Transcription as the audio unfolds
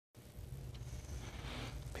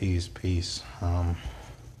Peace. I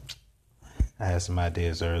had some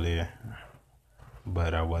ideas earlier,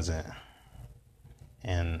 but I wasn't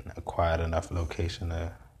in a quiet enough location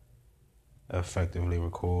to effectively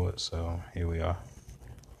record. So here we are.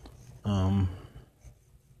 The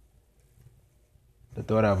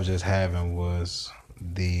thought I was just having was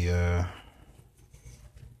the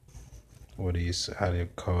how do you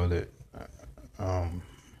call it?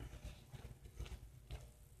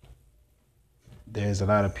 There's a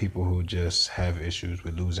lot of people who just have issues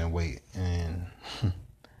with losing weight, and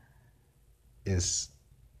it's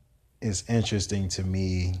interesting to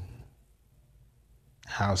me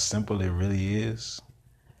how simple it really is,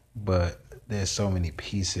 but there's so many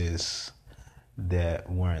pieces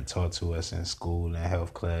that weren't taught to us in school and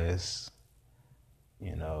health class,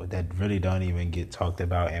 that really don't even get talked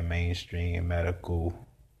about in mainstream medical,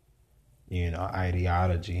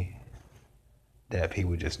 ideology that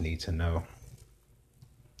people just need to know.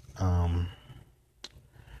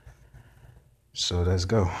 So let's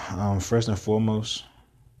go. First and foremost,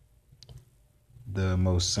 the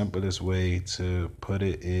most simplest way to put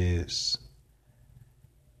it is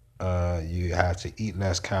you have to eat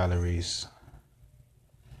less calories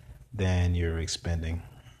than you're expending.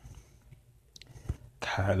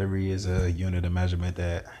 Calorie is a unit of measurement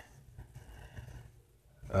that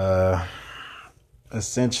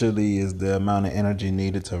essentially is the amount of energy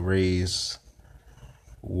needed to raise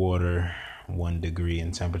water 1 degree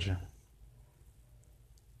in temperature,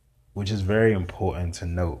 which is very important to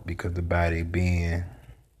note because the body being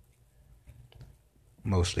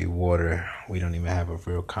mostly water, we don't even have a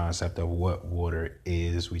real concept of what water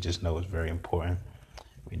is. We just know it's very important.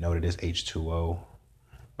 We know that it's H2O,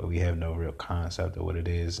 but we have no real concept of what it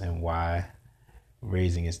is and why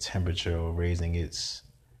raising its temperature or raising its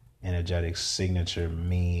energetic signature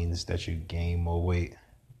means that you gain more weight,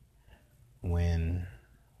 when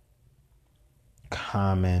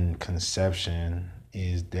common conception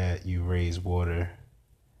is that you raise water.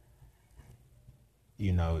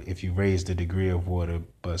 If you raise the degree of water,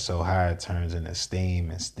 but so high it turns into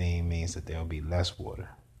steam, and steam means that there'll be less water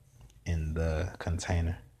in the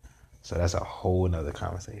container. So that's a whole nother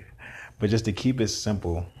conversation. But just to keep it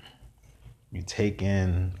simple, you take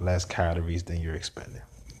in less calories than you're expending.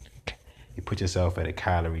 You put yourself at a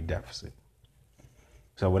calorie deficit.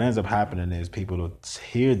 So what ends up happening is people will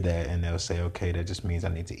hear that and they'll say, okay, that just means I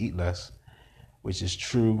need to eat less, which is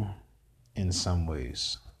true in some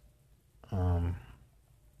ways. Our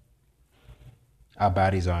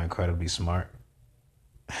bodies are incredibly smart.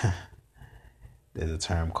 There's a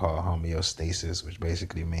term called homeostasis, which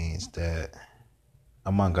basically means that,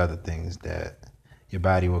 among other things, that your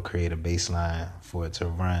body will create a baseline for it to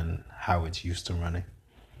run how it's used to running.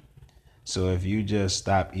 So if you just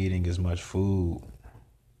stop eating as much food,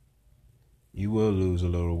 you will lose a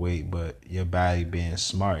little weight, but your body being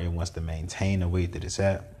smart, it wants to maintain the weight that it's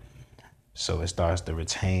at. So it starts to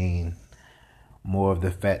retain more of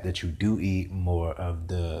the fat that you do eat, more of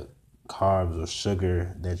the carbs or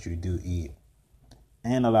sugar that you do eat,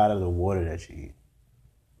 and a lot of the water that you eat.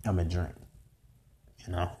 Drink.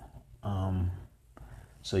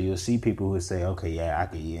 So you'll see people who say, okay, yeah, I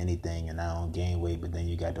can eat anything and I don't gain weight, but then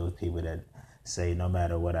you got those people that say, no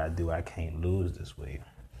matter what I do, I can't lose this weight.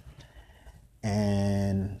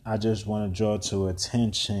 And I just want to draw to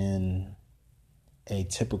attention a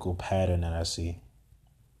typical pattern that I see.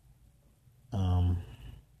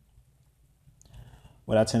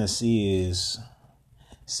 What I tend to see is,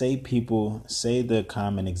 say the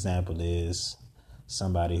common example is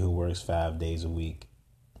somebody who works 5 days a week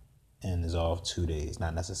and is off 2 days,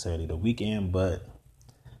 not necessarily the weekend, but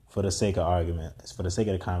for the sake of argument, for the sake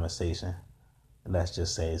of the conversation, let's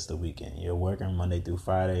just say it's the weekend. You're working Monday through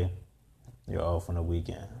Friday, you're off on the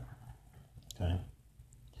weekend. Okay.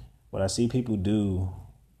 What I see people do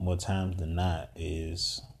more times than not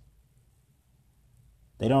is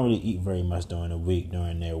they don't really eat very much during the week,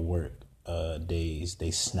 during their work days.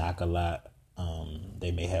 They snack a lot.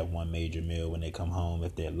 They may have one major meal when they come home.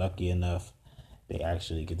 If they're lucky enough, they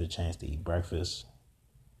actually get the chance to eat breakfast.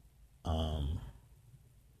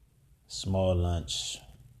 Small lunch,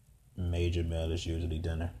 major meal is usually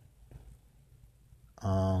dinner.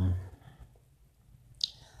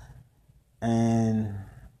 And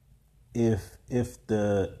if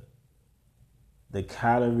the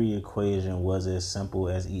calorie equation was as simple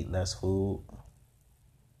as eat less food,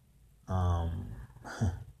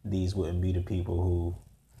 these wouldn't be the people who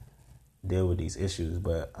deal with these issues.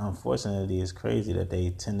 But unfortunately, it's crazy that they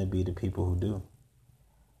tend to be the people who do.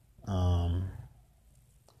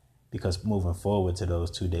 Because moving forward to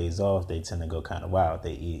those 2 days off, they tend to go kind of wild.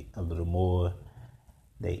 They eat a little more.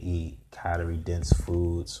 They eat calorie dense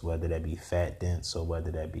foods, whether that be fat dense or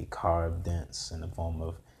whether that be carb dense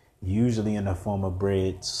usually in the form of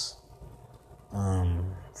breads,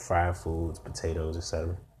 fried foods, potatoes,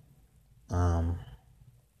 etc.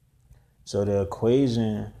 So the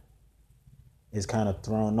equation is kind of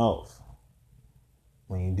thrown off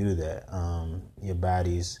when you do that. Your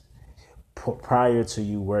body's prior to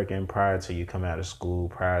you working, prior to you coming out of school,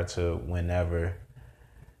 prior to whenever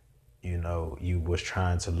you was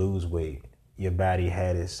trying to lose weight, your body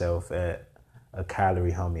had itself at a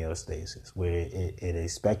calorie homeostasis where it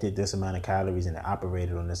expected this amount of calories and it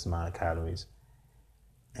operated on this amount of calories.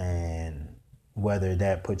 And whether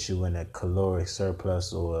that puts you in a caloric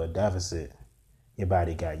surplus or a deficit, your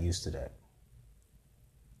body got used to that.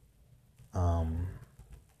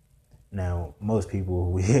 Now, most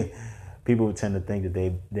people tend to think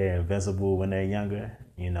that they're invincible when they're younger.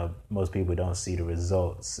 Most people don't see the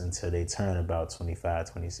results until they turn about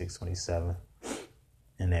 25, 26, 27.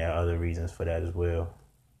 And there are other reasons for that as well.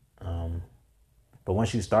 But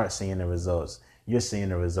once you start seeing the results, you're seeing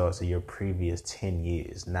the results of your previous 10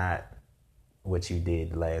 years, not what you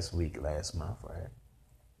did last week, last month, right?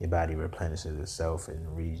 Your body replenishes itself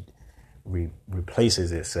and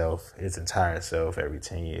replaces its entire self every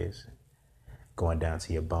 10 years, going down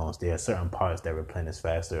to your bones. There are certain parts that replenish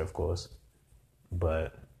faster, of course,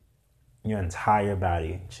 but your entire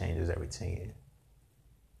body changes every 10 years.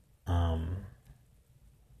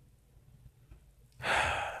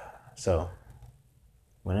 So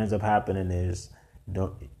what ends up happening is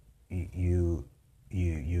you've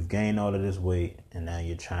gained all of this weight and now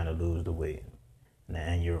you're trying to lose the weight.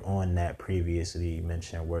 And you're on that previously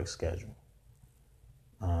mentioned work schedule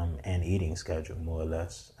and eating schedule, more or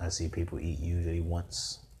less. I see people eat usually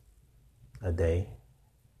once a day,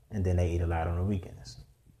 and then they eat a lot on the weekends.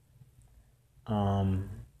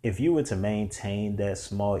 If you were to maintain that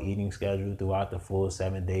small eating schedule throughout the full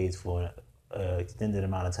 7 days for an extended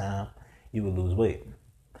amount of time, you would lose weight.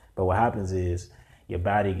 But what happens is your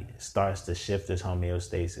body starts to shift its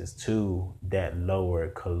homeostasis to that lower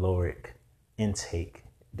caloric intake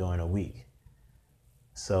during a week.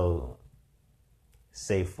 So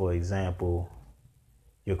say, for example,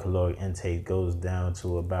 your caloric intake goes down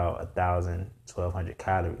to about 1,000, 1,200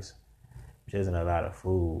 calories, which isn't a lot of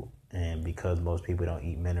food. And because most people don't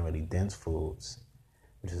eat minerally dense foods,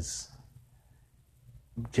 which is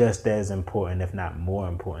just as important, if not more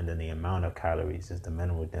important than the amount of calories, is the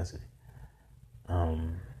mineral density.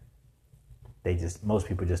 Most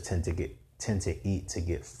people just tend to eat to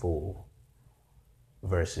get full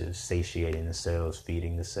versus satiating the cells,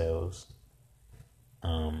 feeding the cells.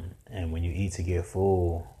 And when you eat to get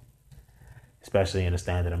full, especially in a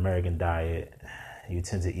standard American diet, you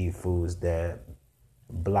tend to eat foods that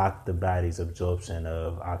block the body's absorption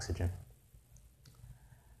of oxygen,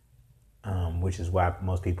 which is why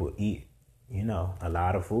most people eat, a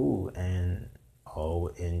lot of food and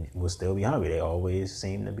will still be hungry. They always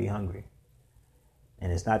seem to be hungry.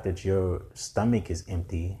 And it's not that your stomach is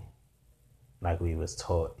empty, like we was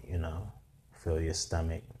taught, fill your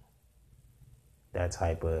stomach. That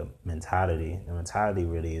type of mentality. The mentality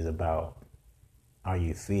really is about, are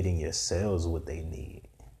you feeding your cells what they need?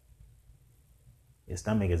 Your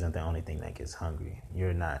stomach isn't the only thing that gets hungry.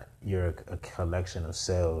 You're a collection of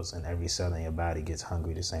cells, and every cell in your body gets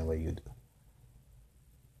hungry the same way you do.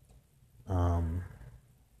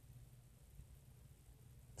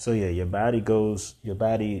 So yeah, your body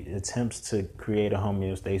attempts to create a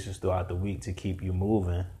homeostasis throughout the week to keep you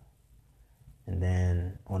moving. And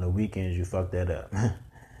then on the weekends, you fuck that up.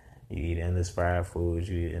 You eat endless fried foods,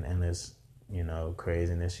 you eat endless,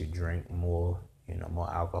 craziness. You drink more,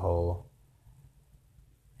 more alcohol,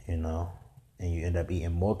 and you end up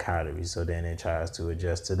eating more calories. So then it tries to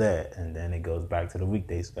adjust to that. And then it goes back to the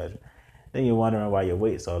weekday schedule. Then you're wondering why your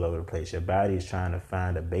weight's all over the place. Your body is trying to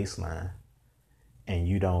find a baseline, and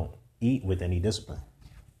you don't eat with any discipline.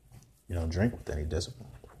 You don't drink with any discipline.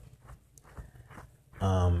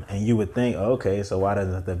 And you would think, okay, so why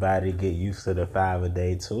doesn't the body get used to the 5 a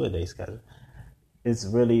day, 2 a day schedule? It's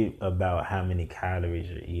really about how many calories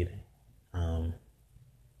you're eating.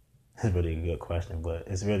 It's really a good question, but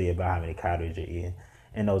it's really about how many calories you're eating.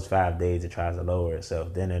 In those 5 days, it tries to lower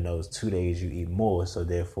itself. Then in those 2 days, you eat more. So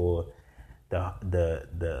therefore,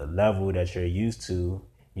 the level that you're used to,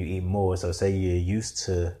 you eat more. So say you're used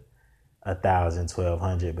to 1,000,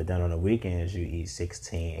 1,200, but then on the weekends, you eat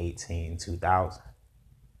 16, 18, 2,000.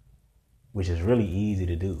 Which is really easy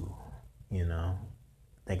to do,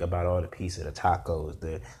 Think about all the pieces of the tacos,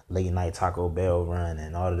 the late night Taco Bell run,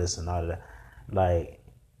 and all of this and all of that. Like,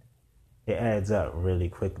 it adds up really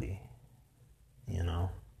quickly,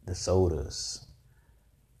 the sodas,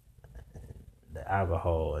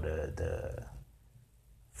 alcohol, the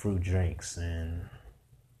fruit drinks, and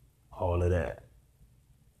all of that.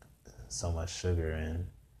 So much sugar and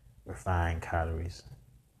refined calories,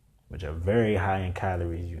 which are very high in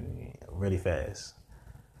calories, really fast.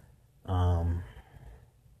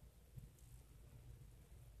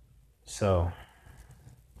 So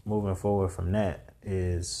moving forward from that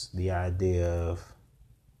is the idea of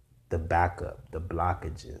the backup, the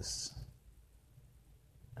blockages.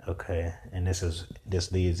 Okay, and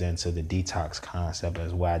this leads into the detox concept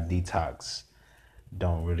as why detox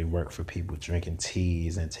don't really work for people. Drinking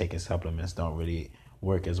teas and taking supplements don't really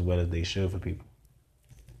work as well as they should for people.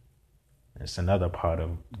 It's another part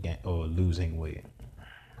of losing weight.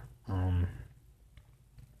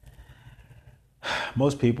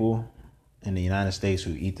 Most people in the United States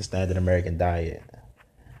who eat the standard American diet,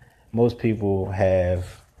 most people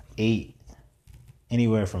have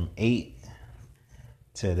anywhere from 8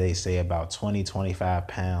 to, they say, about 20, 25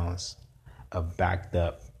 pounds of backed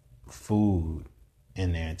up food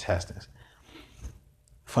in their intestines.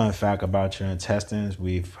 Fun fact about your intestines,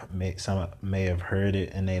 some may have heard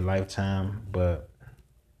it in their lifetime, but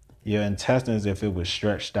your intestines, if it was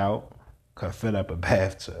stretched out, could fill up a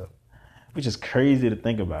bathtub, which is crazy to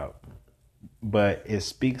think about. But it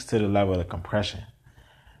speaks to the level of compression.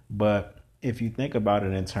 But if you think about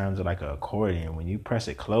it in terms of like an accordion, when you press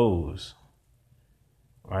it closed,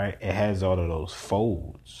 right, it has all of those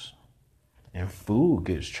folds. And food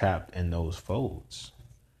gets trapped in those folds.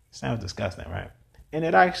 Sounds disgusting, right? And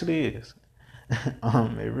it actually is.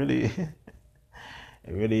 It really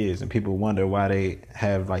is. And people wonder why they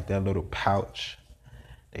have like that little pouch.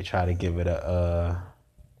 They try to give it a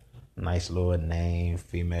nice little name,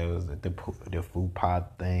 females, the food pod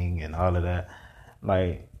thing and all of that.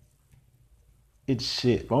 Like, it's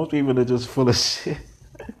shit. Most people are just full of shit.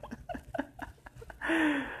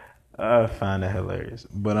 I find it hilarious.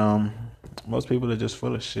 But most people are just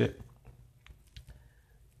full of shit.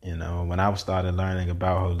 You know, when I started learning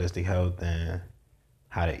about holistic health and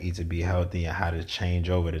how to eat to be healthy and how to change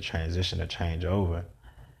over, the transition to change over.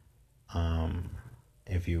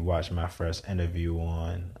 If you watch my first interview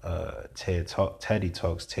on TED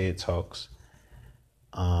Talks,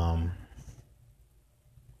 I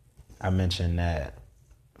mentioned that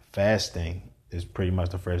fasting is pretty much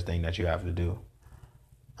the first thing that you have to do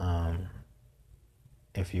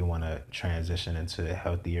if you want to transition into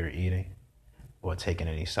healthier eating or taking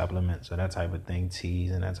any supplements or that type of thing,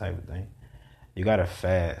 teas and that type of thing. You got to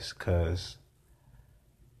fast because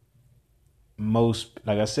most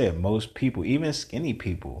people, even skinny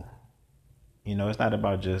people, you know, it's not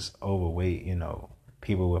about just overweight, you know,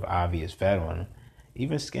 people with obvious fat on them.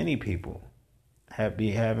 Even skinny people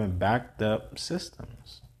be having backed up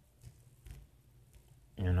systems.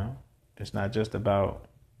 You know, it's not just about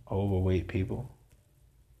overweight people,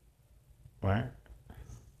 right?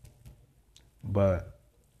 But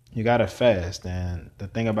you gotta fast, and the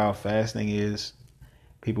thing about fasting is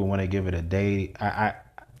people want to give it a day.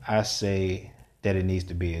 I say that it needs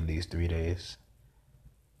to be at least 3 days.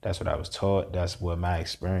 That's what I was taught. That's what my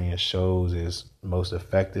experience shows is most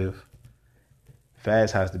effective.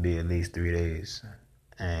 Fast has to be at least 3 days.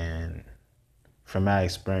 And from my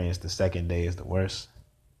experience, the second day is the worst.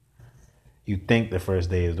 You think the first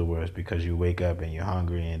day is the worst because you wake up and you're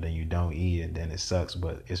hungry and then you don't eat and then it sucks,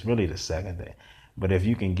 but it's really the second day. But if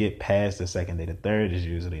you can get past the second day, the third is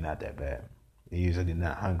usually not that bad. You're usually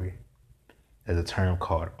not hungry. There's a term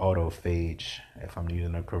called autophagy, if I'm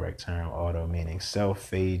using the correct term. Auto meaning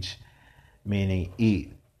self, phage meaning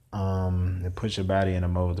eat. It puts your body in a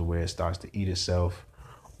mode to where it starts to eat itself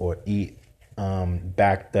or eat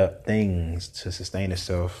backed up things to sustain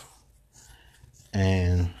itself.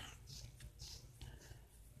 And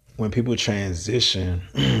when people transition,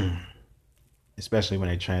 especially when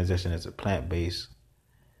they transition as a plant-based,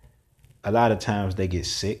 a lot of times they get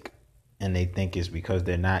sick and they think it's because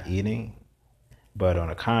they're not eating. But on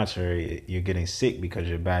the contrary, you're getting sick because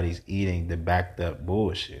your body's eating the backed up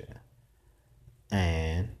bullshit.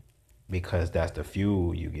 And because that's the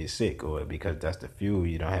fuel, you get sick, or because that's the fuel,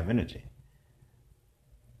 you don't have energy.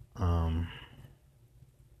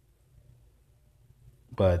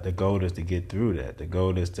 But the goal is to get through that. The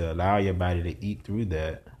goal is to allow your body to eat through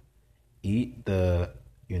that. Eat the,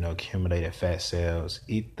 accumulated fat cells.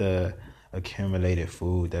 Eat the accumulated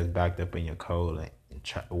food that's backed up in your colon.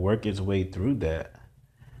 Try to work its way through that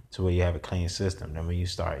to where you have a clean system. Then when you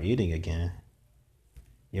start eating again,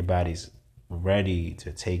 your body's ready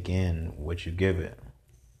to take in what you give it.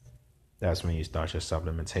 That's when you start your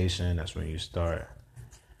supplementation. That's when you start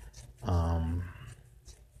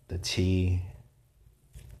the tea,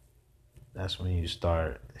 that's when you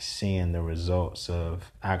start seeing the results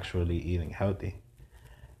of actually eating healthy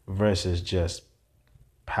versus just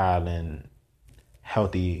piling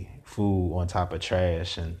healthy food on top of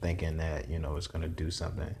trash and thinking that, it's going to do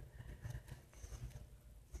something.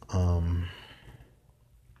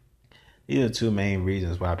 These are two main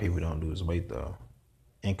reasons why people don't lose weight, though.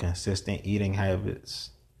 Inconsistent eating habits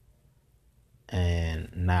and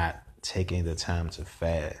not taking the time to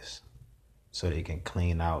fast so they can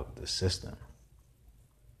clean out the system.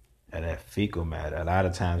 And that fecal matter. A lot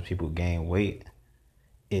of times people gain weight,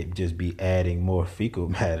 it just be adding more fecal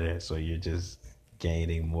matter, so you're just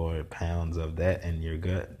gaining more pounds of that in your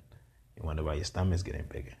gut. You wonder why your stomach's getting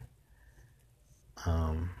bigger.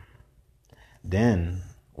 Then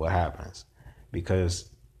what happens? Because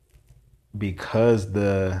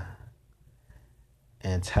the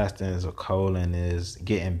intestines or colon is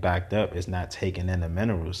getting backed up, it's not taking in the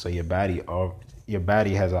minerals, so your body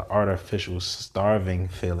has an artificial starving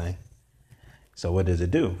feeling. So what does it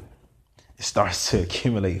do? It starts to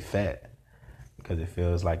accumulate fat because it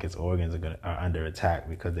feels like its organs are under attack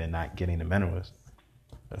because they're not getting the minerals.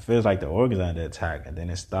 It feels like the organs are under attack, and then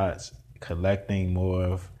it starts collecting more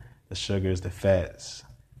of the sugars, the fats,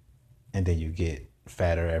 and then you get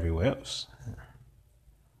fatter everywhere else.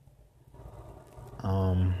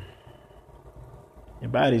 Your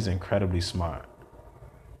body's incredibly smart.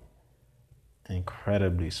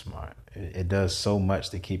 Incredibly smart. It does so much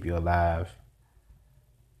to keep you alive.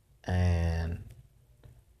 And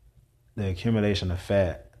the accumulation of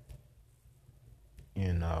fat,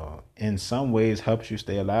 in some ways helps you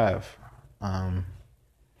stay alive.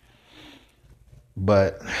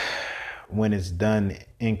 But when it's done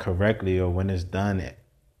incorrectly, or when it's done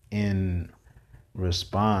in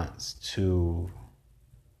response to,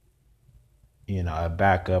 a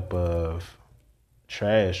backup of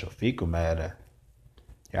trash or fecal matter,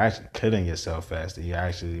 you're actually killing yourself faster. You're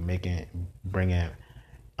actually bringing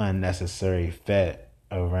unnecessary fat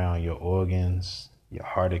around your organs. Your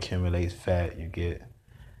heart accumulates fat. You get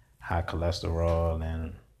high cholesterol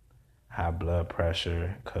and high blood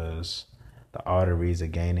pressure because the arteries are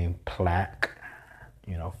gaining plaque,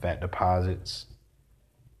 fat deposits.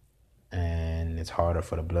 And it's harder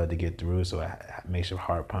for the blood to get through, so it makes your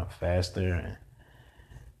heart pump faster. And,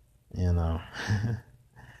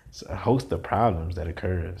 it's a host of problems that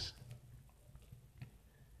occurs.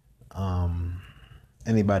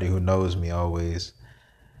 Anybody who knows me always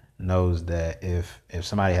knows that if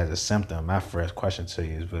somebody has a symptom, my first question to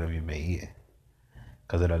you is, what have you been eating?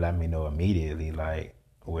 Because it'll let me know immediately, like,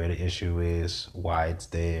 where the issue is, why it's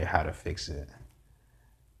there, how to fix it.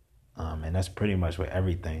 And that's pretty much with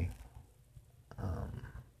everything.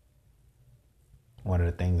 One of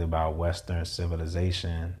the things about Western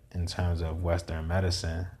civilization in terms of Western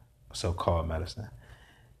medicine, so-called medicine,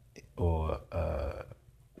 or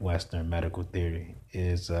Western medical theory,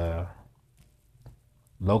 is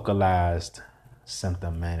localized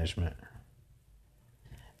symptom management.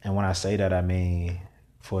 And when I say that, I mean,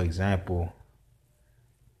 for example,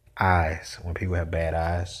 eyes. When people have bad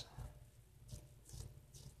eyes,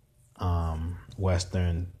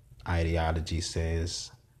 Western ideology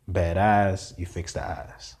says, bad eyes, you fix the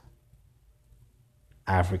eyes.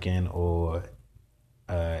 African or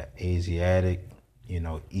Asiatic,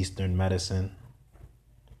 Eastern medicine,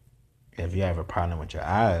 if you have a problem with your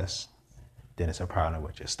eyes, then it's a problem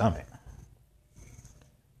with your stomach.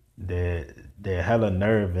 There are hella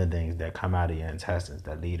nerve endings that come out of your intestines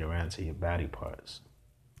that lead around to your body parts.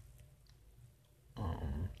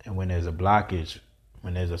 And when there's a blockage,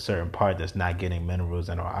 when there's a certain part that's not getting minerals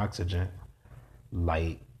and or oxygen,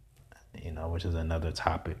 light, which is another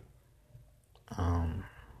topic.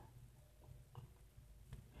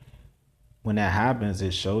 When that happens,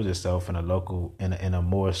 it shows itself in a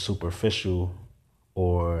more superficial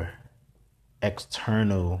or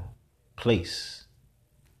external place.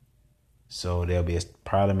 So there'll be a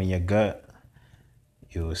problem in your gut.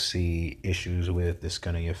 You'll see issues with the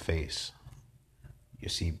skin on your face. You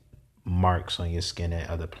see marks on your skin and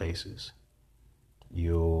other places.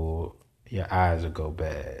 Your eyes will go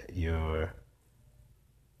bad. Your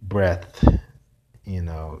breath,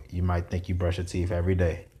 you might think you brush your teeth every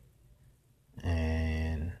day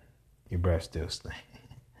and your breath still stinks.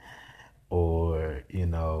 Or,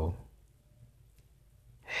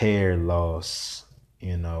 hair loss,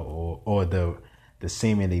 or the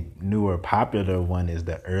seemingly newer popular one is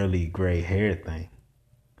the early gray hair thing.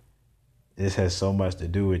 This has so much to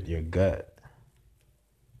do with your gut.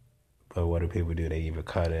 But what do people do? They either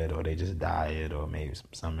cut it or they just dye it, or maybe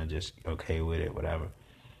some are just okay with it, whatever.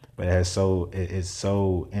 But it's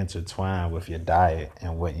so intertwined with your diet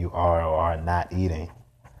and what you are or are not eating.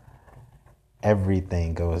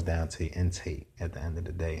 everything goes down to intake at the end of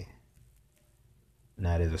the day.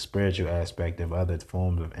 Now, there's a spiritual aspect of other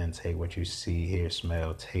forms of intake, what you see, hear,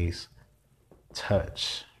 smell, taste,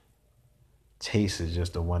 touch. Taste is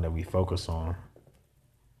just the one that we focus on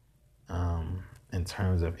in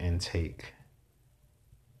terms of intake,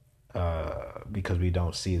 because we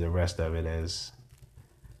don't see the rest of it as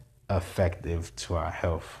effective to our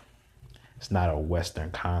health. It's not a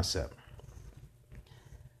Western concept.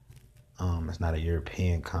 It's not a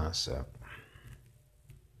European concept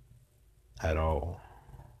at all.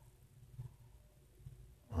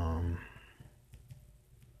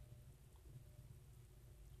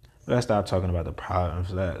 Let's stop talking about the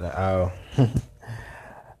problems. I'll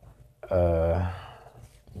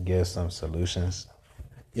give some solutions.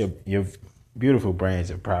 Your beautiful brains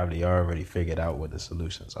have probably already figured out what the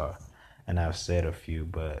solutions are, and I've said a few,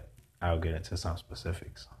 but I'll get into some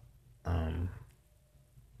specifics.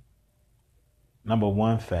 Number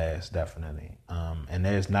one, fast, definitely. And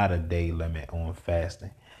there's not a day limit on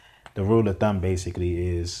fasting. The rule of thumb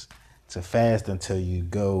basically is to fast until you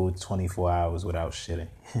go 24 hours without shitting.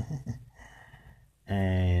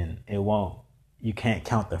 And you can't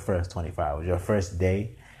count the first 24 hours. Your first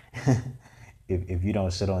day, if you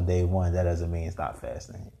don't shit on day one, that doesn't mean stop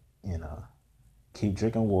fasting. Keep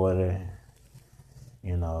drinking water.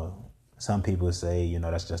 Some people say,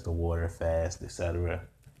 that's just a water fast, etc.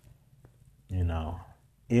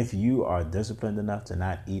 If you are disciplined enough to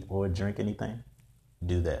not eat or drink anything,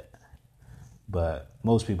 do that. But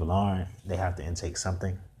most people aren't. They have to intake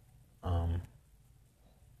something.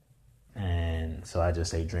 And so I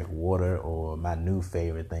just say drink water, or my new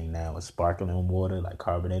favorite thing now is sparkling water, like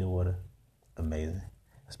carbonated water. Amazing.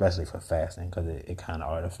 Especially for fasting, because it kind of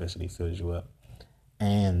artificially fills you up.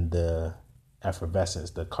 And the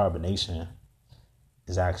effervescence, the carbonation,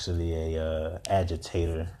 is actually a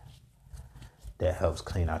agitator that helps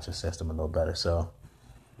clean out your system a little better. So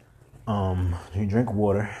you drink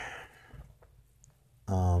water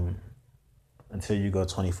until you go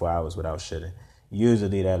 24 hours without shitting.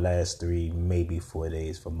 Usually that lasts 3, maybe 4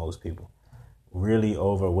 days for most people. Really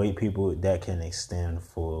overweight people, that can extend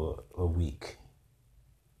for a week.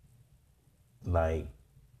 Like,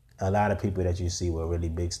 a lot of people that you see with really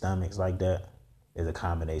big stomachs like that is a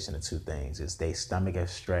combination of two things. It's their stomach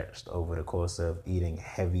is stretched over the course of eating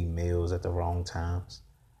heavy meals at the wrong times,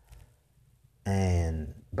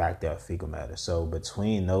 and backed up fecal matter. So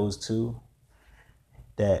between those two,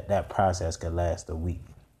 that process could last a week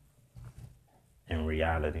in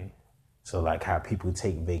reality. So like how people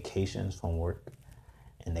take vacations from work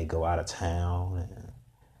and they go out of town and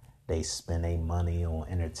they spend their money on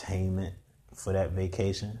entertainment for that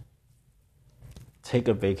vacation. Take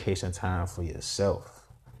a vacation time for yourself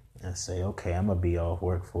and say, okay, I'm going to be off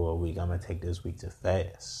work for a week. I'm going to take this week to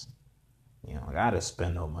fast. I got to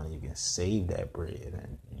spend no money. You can save that bread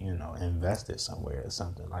and, invest it somewhere or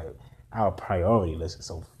something. Like, our priority list is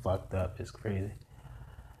so fucked up. It's crazy.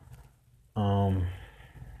 But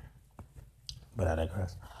I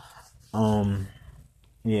digress.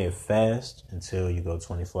 Fast until you go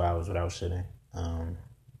 24 hours without shitting.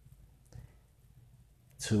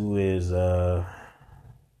 2 is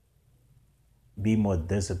be more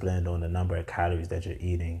disciplined on the number of calories that you're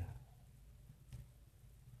eating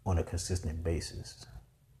on a consistent basis.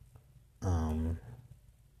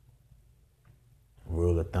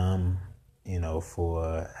 Rule of thumb, for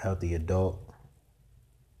a healthy adult,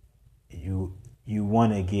 you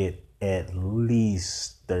want to get at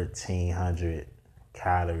least 1,300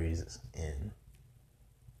 calories in.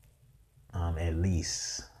 At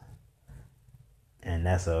least. And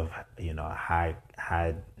that's of, high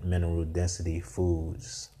mineral density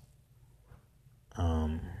foods.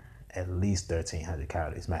 At least 1,300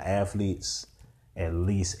 calories. My athletes, at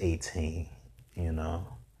least 18,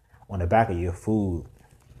 On the back of your food,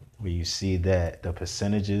 where you see that the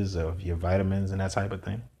percentages of your vitamins and that type of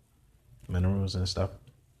thing, minerals and stuff,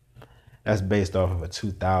 that's based off of a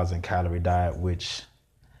 2,000 calorie diet, which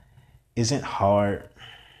isn't hard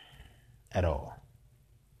at all.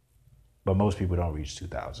 But most people don't reach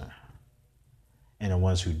 2,000. And the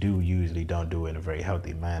ones who do usually don't do it in a very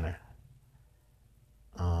healthy manner.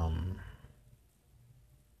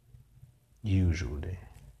 Usually.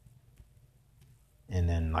 And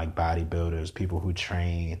then like bodybuilders, people who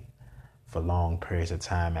train for long periods of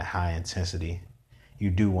time at high intensity, you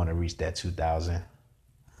do want to reach that 2,000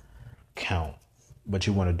 count. But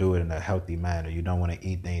you want to do it in a healthy manner. You don't want to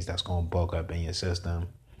eat things that's going to bulk up in your system.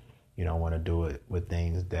 You don't want to do it with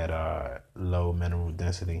things that are low mineral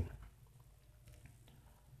density.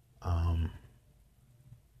 And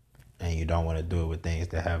you don't want to do it with things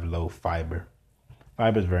that have low fiber.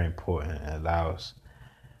 Fiber is very important. It allows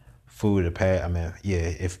food to pass.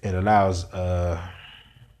 If it allows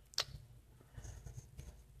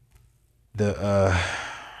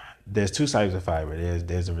there's two types of fiber.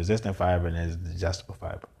 There's a resistant fiber and there's the digestible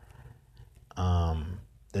fiber.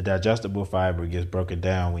 The digestible fiber gets broken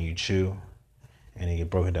down when you chew, and it gets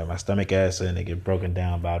broken down by stomach acid, and it gets broken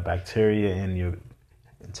down by bacteria in your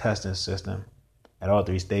intestine system. At all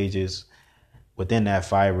three stages, within that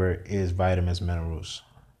fiber is vitamins, minerals,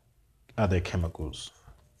 other chemicals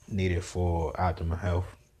needed for optimal health.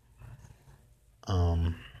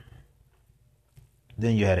 Then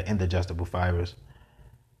you had indigestible fibers,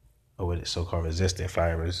 or what is so-called resistant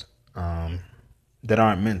fibers, that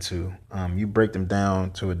aren't meant to. You break them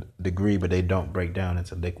down to a degree, but they don't break down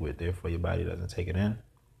into liquid. Therefore, your body doesn't take it in.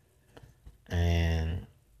 And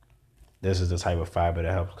this is the type of fiber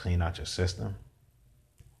that helps clean out your system.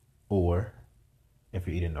 Or if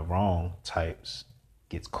you're eating the wrong types,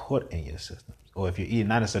 gets caught in your system. Or if you're eating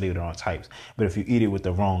not necessarily the wrong types, but if you eat it with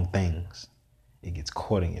the wrong things, it gets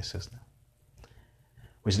caught in your system.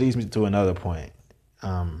 Which leads me to another point.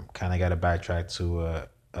 Kind of got to backtrack to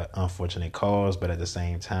an unfortunate cause, but at the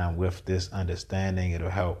same time, with this understanding, it'll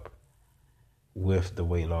help with the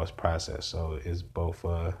weight loss process. So it's both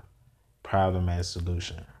a problem and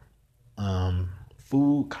solution.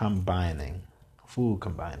 Food combining.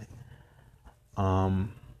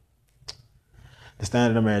 The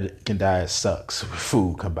standard American diet sucks with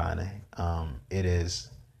food combining. It is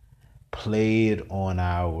played on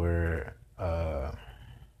our,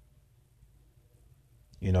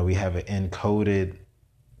 we have an encoded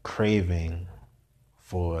craving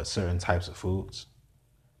for certain types of foods,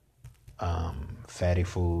 fatty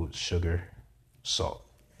foods, sugar, salt.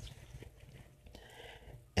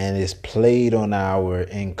 And it's played on our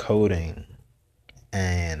encoding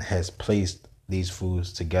and has placed these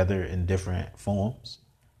foods together in different forms.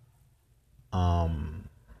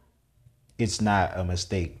 It's not a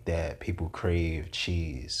mistake that people crave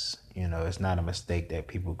cheese. It's not a mistake that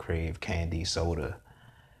people crave candy soda.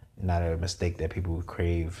 Not a mistake that people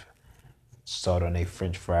crave salt on their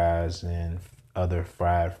French fries and other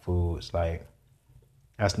fried foods. Like,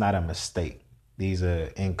 that's not a mistake. These are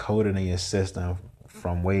encoded in your system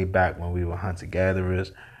from way back when we were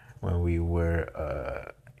hunter-gatherers, when we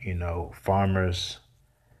were, farmers.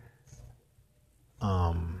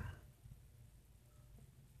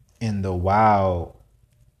 In the wild,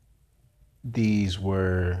 these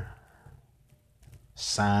were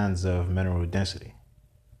signs of mineral density.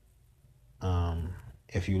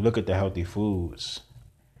 If you look at the healthy foods,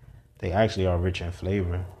 they actually are rich in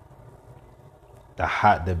flavor.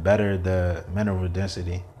 The better the mineral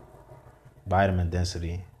density, vitamin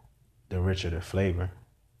density, the richer the flavor.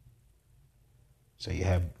 So you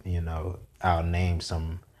have, I'll name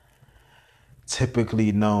some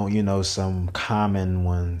typically known, some common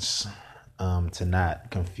ones, to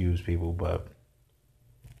not confuse people, but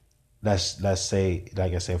let's say,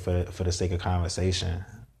 like I said, for the sake of conversation,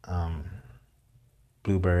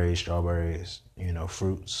 blueberries, strawberries,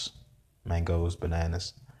 fruits, mangoes,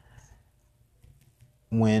 bananas.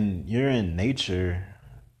 When you're in nature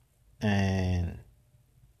and,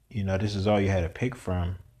 this is all you had to pick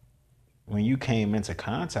from, when you came into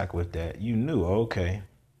contact with that, you knew, okay,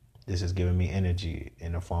 this is giving me energy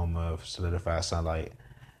in the form of solidified sunlight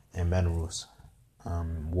and minerals,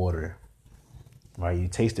 water. Right? You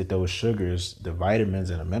tasted those sugars, the vitamins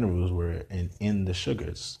and the minerals were in the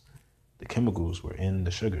sugars. The chemicals were in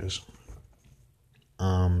the sugars.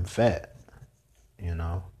 Fat,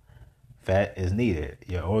 fat is needed.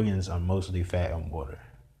 Your organs are mostly fat and water.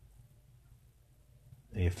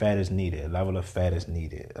 Your fat is needed. A level of fat is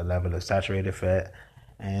needed. A level of saturated fat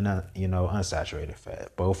and, unsaturated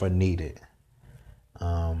fat. Both are needed.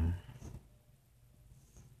 And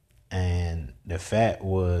the fat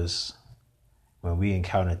was, when we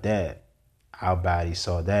encountered that, our body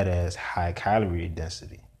saw that as high calorie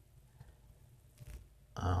density.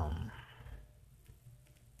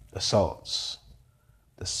 The salts,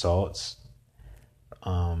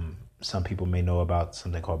 some people may know about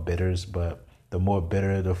something called bitters, but the more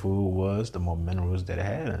bitter the food was, the more minerals that it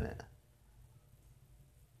had in it.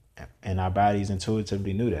 And our bodies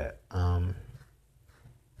intuitively knew that.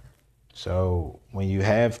 So when you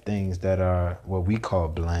have things that are what we call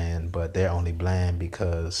bland, but they're only bland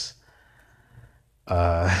because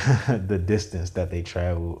the distance that they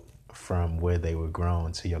traveled from where they were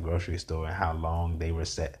grown to your grocery store and how long they've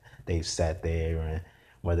sat there and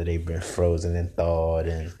whether they've been frozen and thawed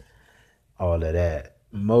and all of that.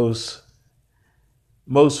 Most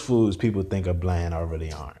foods people think are bland or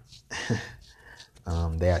really aren't.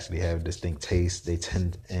 They actually have distinct tastes. They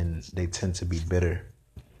tend to be bitter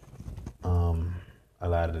a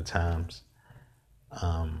lot of the times,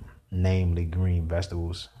 namely green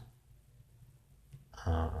vegetables.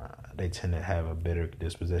 They tend to have a bitter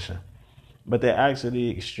disposition, but they're actually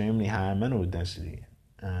extremely high in mineral density,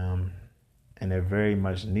 and they're very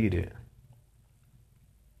much needed.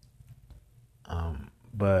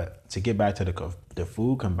 But to get back to the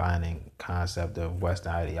food combining concept of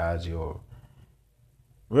Western ideology, or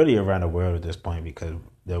really around the world at this point, because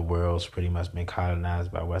the world's pretty much been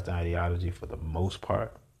colonized by Western ideology for the most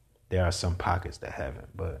part. There are some pockets that haven't,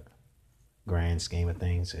 but grand scheme of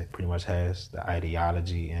things, it pretty much has. The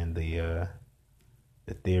ideology and the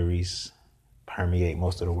theories permeate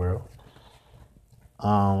most of the world.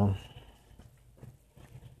 The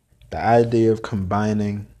idea of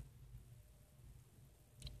combining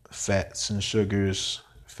fats and sugars,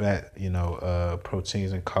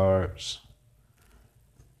 proteins and carbs,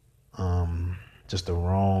 just the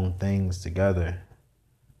wrong things together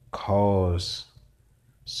cause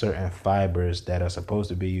certain fibers that are supposed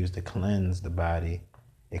to be used to cleanse the body,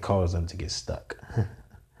 it causes them to get stuck.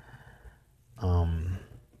 I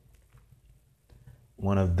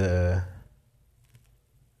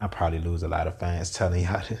probably lose a lot of fans telling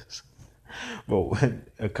y'all this, but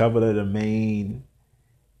a couple of the main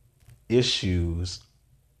issues,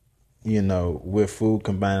 with food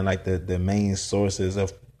combining, like the main sources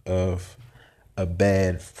of a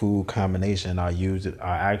bad food combination are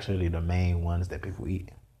actually the main ones that people eat.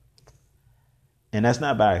 And that's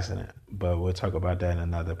not by accident, but we'll talk about that in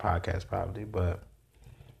another podcast probably. But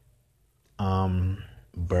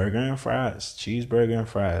burger and fries, cheeseburger and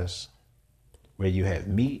fries, where you have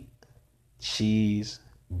meat, cheese,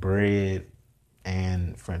 bread,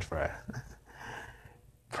 and French fry.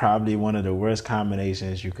 Probably one of the worst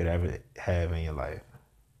combinations you could ever have in your life.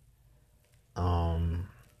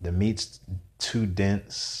 The meat's too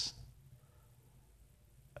dense.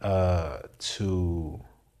 The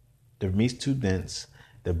meat's too dense.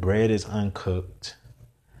 The bread is uncooked.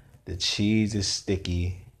 The cheese is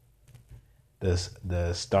sticky.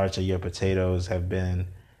 The starch of your potatoes have been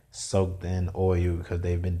soaked in oil because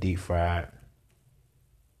they've been deep fried.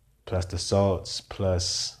 Plus the salts,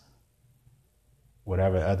 plus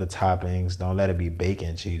whatever other toppings. Don't let it be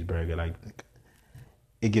bacon cheeseburger. Like,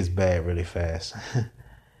 it gets bad really fast.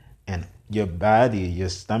 And your body, your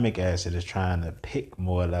stomach acid is trying to pick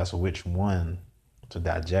more or less which one to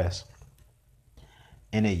digest.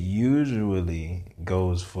 And it usually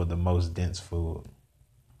goes for the most dense food.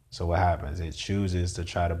 So what happens? It chooses to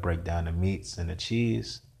try to break down the meats and the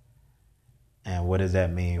cheese. And what does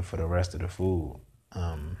that mean for the rest of the food?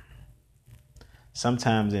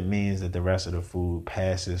 Sometimes it means that the rest of the food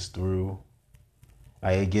passes through,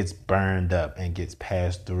 like it gets burned up and gets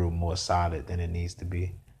passed through more solid than it needs to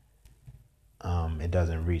be. It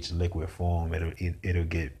doesn't reach liquid form. It'll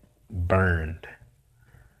get burned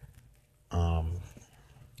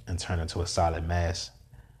and turn into a solid mass.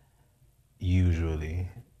 Usually,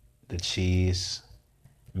 the cheese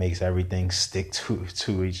makes everything stick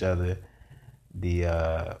to each other.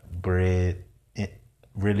 The bread, it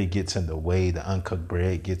really gets in the way. The uncooked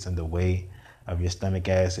bread gets in the way of your stomach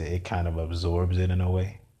acid. It kind of absorbs it in a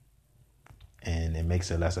way, and it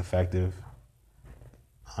makes it less effective.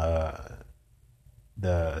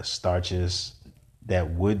 The starches that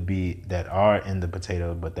are in the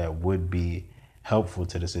potato, but that would be helpful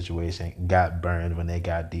to the situation, got burned when they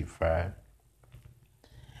got deep fried.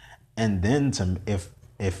 And then if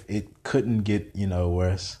it couldn't get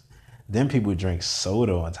worse, then people drink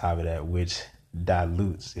soda on top of that, which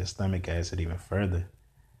dilutes your stomach acid even further,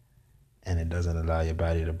 and it doesn't allow your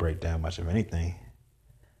body to break down much of anything.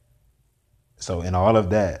 So in all of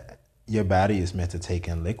that, your body is meant to take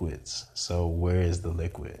in liquids. So where is the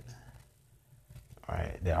liquid? All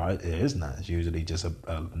right, there is none. It's usually just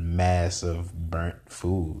a mass of burnt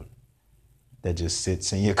food that just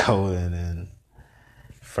sits in your colon and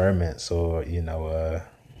ferments, or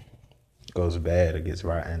goes bad or gets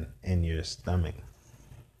rotten in your stomach.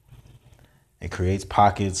 It creates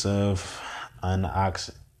pockets of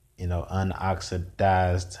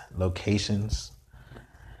unoxidized locations,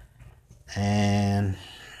 and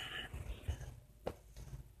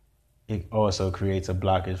it also creates a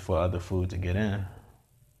blockage for other food to get in.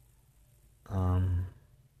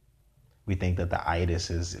 We think that the itis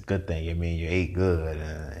is a good thing. I mean, you ate good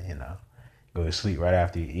and, go to sleep right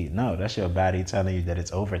after you eat. No, that's your body telling you that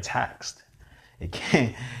it's overtaxed. It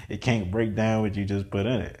can't break down what you just put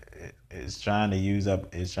in it. It's trying to use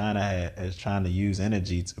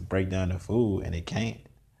energy to break down the food, and it can't.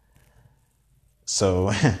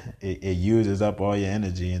 So it uses up all your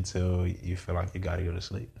energy until you feel like you gotta go to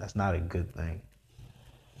sleep. That's not a good thing.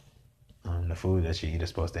 The food that you eat is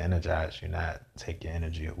supposed to energize you, not take your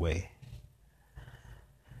energy away.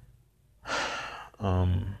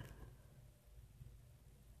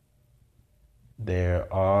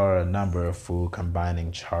 There are a number of food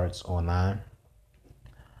combining charts online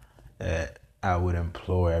that I would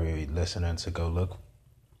implore every listener to go look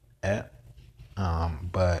at.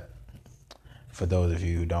 But for those of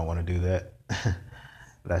you who don't want to do that,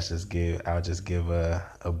 I'll just give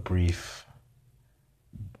a brief,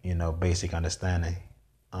 basic understanding.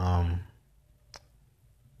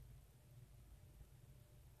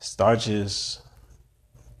 Starches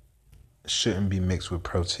shouldn't be mixed with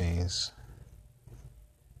proteins.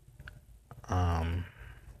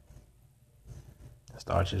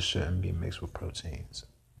 Starches shouldn't be mixed with proteins,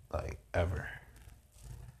 like, ever.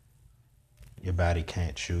 Your body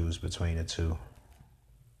can't choose between the two.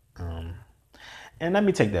 And let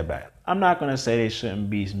me take that back. I'm not going to say they shouldn't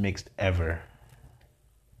be mixed ever,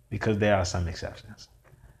 because there are some exceptions.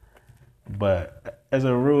 But as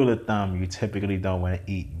a rule of thumb, you typically don't want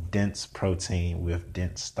to eat dense protein with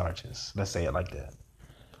dense starches. Let's say it like that.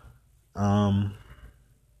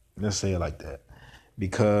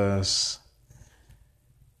 Because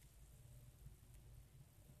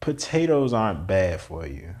potatoes aren't bad for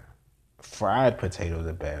you. Fried potatoes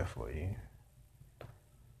are bad for you.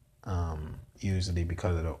 Usually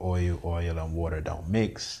because of the oil and water don't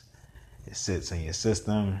mix. It sits in your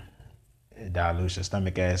system. It dilutes your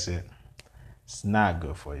stomach acid. It's not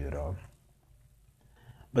good for you, though.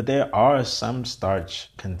 But there are some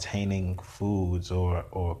starch-containing foods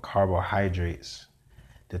or carbohydrates.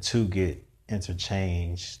 The two get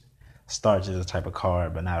interchanged. Starch is a type of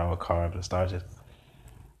carb, but not all carbs are starches.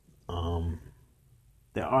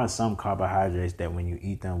 There are some carbohydrates that when you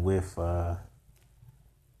eat them with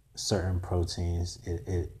certain proteins,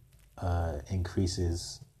 it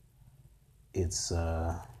increases its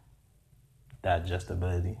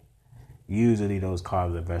digestibility. Usually those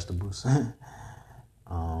carbs are vegetables.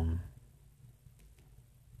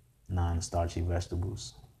 Non-starchy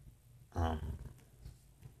vegetables.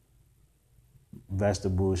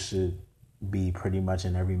 Vegetables should be pretty much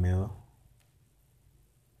in every meal.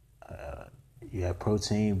 You have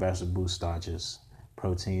protein, vegetables, starches.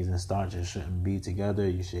 Proteins and starches shouldn't be together.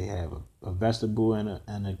 You should have a vegetable and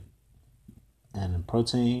a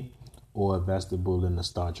protein, or a vegetable and a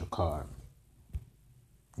starch or carb.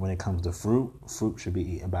 When it comes to fruit should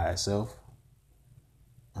be eaten by itself.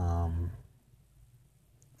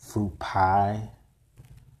 Fruit pie,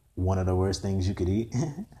 one of the worst things you could eat.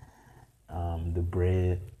 The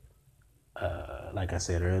bread, like I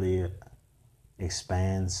said earlier,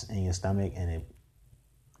 expands in your stomach, and it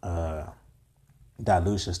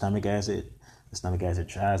dilutes your stomach acid. The stomach acid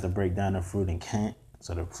tries to break down the fruit and can't,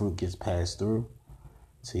 so the fruit gets passed through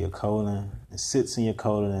to your colon. It sits in your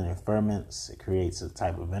colon and it ferments. It creates a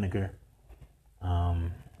type of vinegar.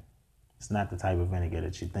 It's not the type of vinegar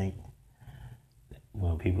that you think.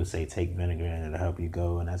 When people say take vinegar and it'll help you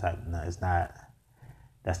go, and it's not.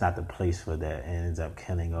 That's not the place for that. It ends up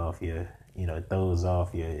killing off it throws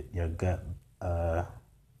off your gut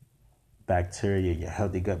bacteria, your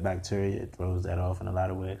healthy gut bacteria. It throws that off in a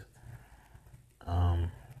lot of ways.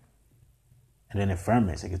 And then it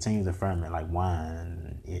ferments. It continues to ferment like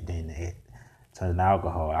wine. Then it turns to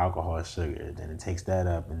alcohol. Alcohol is sugar. Then it takes that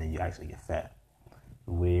up, and then you actually get fat.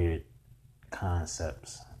 Weird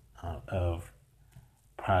concepts of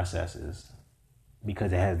processes,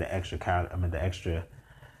 because it has the extra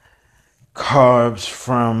carbs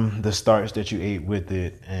from the starch that you ate with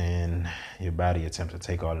it, and your body attempts to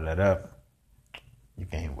take all of that up. You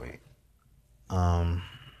gain weight.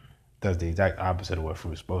 Does the exact opposite of what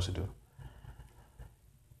fruit's supposed to do.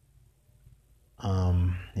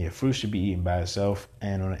 Fruit should be eaten by itself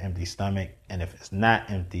and on an empty stomach. And if it's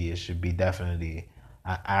not empty, it should be definitely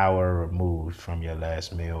an hour removed from your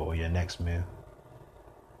last meal or your next meal.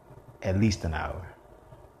 At least an hour,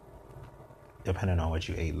 depending on what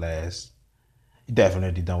you ate last. You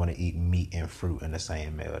definitely don't want to eat meat and fruit in the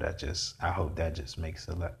same meal. I hope that just makes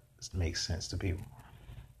sense to people.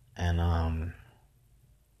 And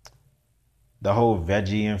the whole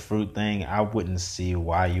veggie and fruit thing, I wouldn't see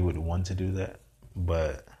why you would want to do that,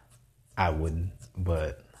 but I wouldn't.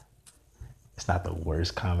 But it's not the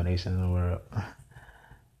worst combination in the world.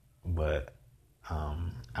 But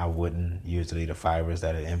I wouldn't. Usually the fibers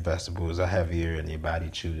that are in vegetables are heavier, and your body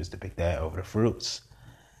chooses to pick that over the fruits.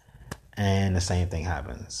 And the same thing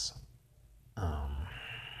happens.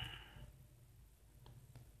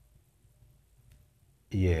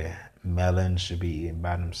 Melons should be eaten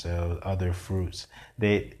by themselves. Other fruits,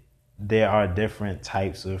 there are different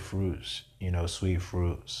types of fruits. Sweet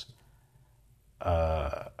fruits,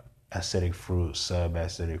 acidic fruits,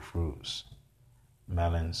 subacidic fruits,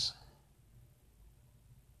 melons.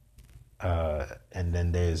 And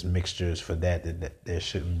then there's mixtures for that there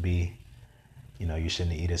shouldn't be. You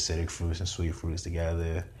shouldn't eat acidic fruits and sweet fruits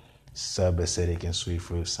together. Subacidic and sweet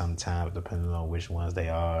fruits sometimes, depending on which ones they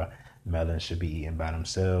are. Melons should be eaten by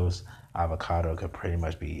themselves. Avocado could pretty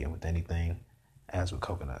much be eaten with anything, as with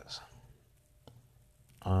coconuts.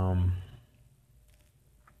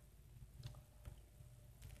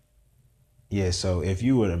 Yeah, so if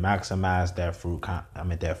you were to maximize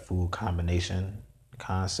that that food combination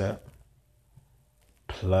concept,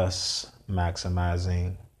 plus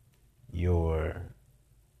maximizing your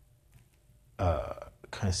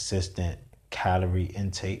consistent calorie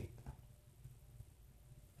intake,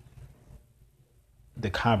 the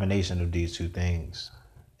combination of these two things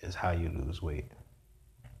is how you lose weight.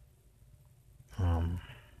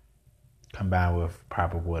 Combined with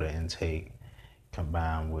proper water intake,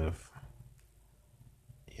 combined with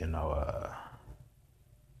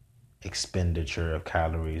expenditure of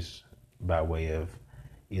calories by way of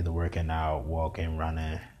either working out, walking,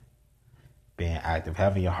 running, being active,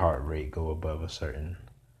 having your heart rate go above a certain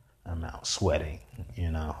amount, sweating,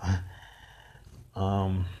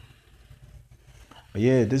 But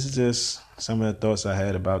yeah, this is just some of the thoughts I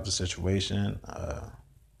had about the situation.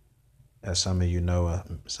 As some of you know,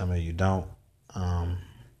 some of you don't.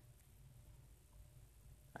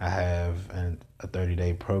 I have a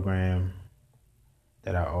 30-day program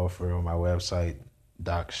that I offer on my website,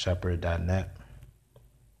 DocShepherd.net,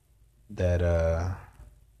 that I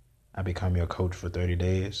become your coach for 30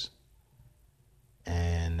 days.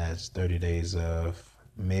 And that's 30 days of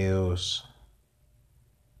meals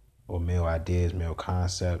or meal ideas, meal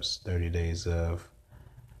concepts, 30 days of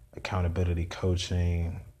accountability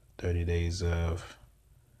coaching, 30 days of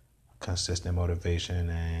consistent motivation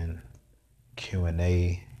and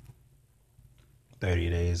Q&A, 30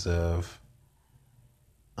 days of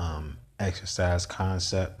exercise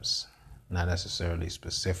concepts, not necessarily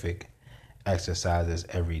specific exercises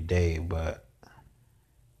every day, but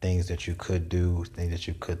things that you could do, things that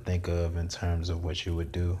you could think of in terms of what you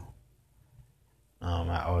would do.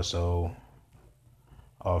 I also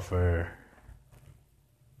offer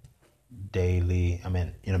daily,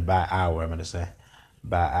 by hour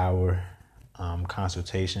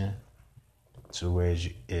consultation, to where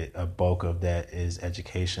a bulk of that is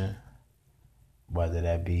education, whether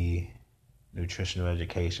that be nutritional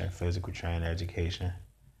education, physical training education,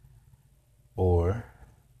 or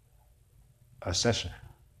a session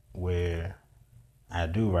where I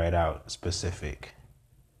do write out specific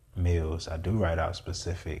meals. I do write out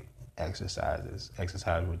specific exercise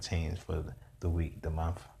routines for the week, the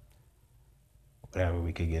month, whatever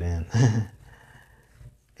we could get in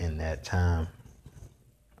in that time.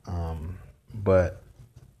 But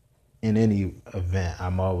in any event,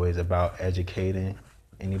 I'm always about educating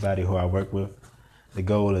anybody who I work with. The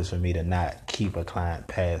goal is for me to not keep a client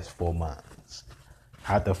past 4 months.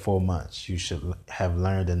 After 4 months, you should have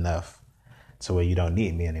learned enough to where you don't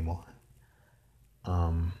need me anymore.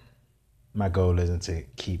 My goal isn't to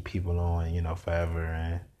keep people on, forever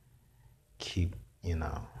and keep,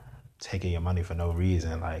 taking your money for no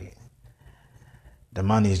reason. Like, the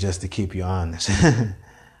money is just to keep you honest.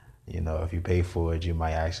 If you pay for it, you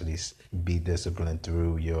might actually be disciplined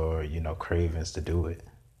through your, cravings to do it,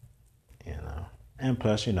 And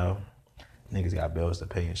plus, niggas got bills to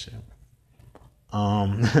pay and shit.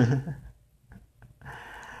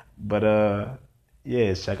 But,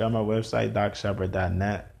 yeah, check out my website,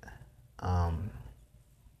 DocShepherd.net,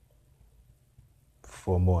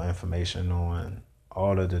 for more information on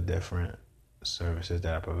all of the different services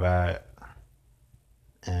that I provide.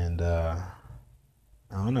 And,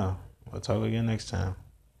 I don't know. We'll talk again next time.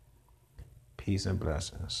 Peace and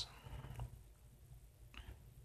blessings.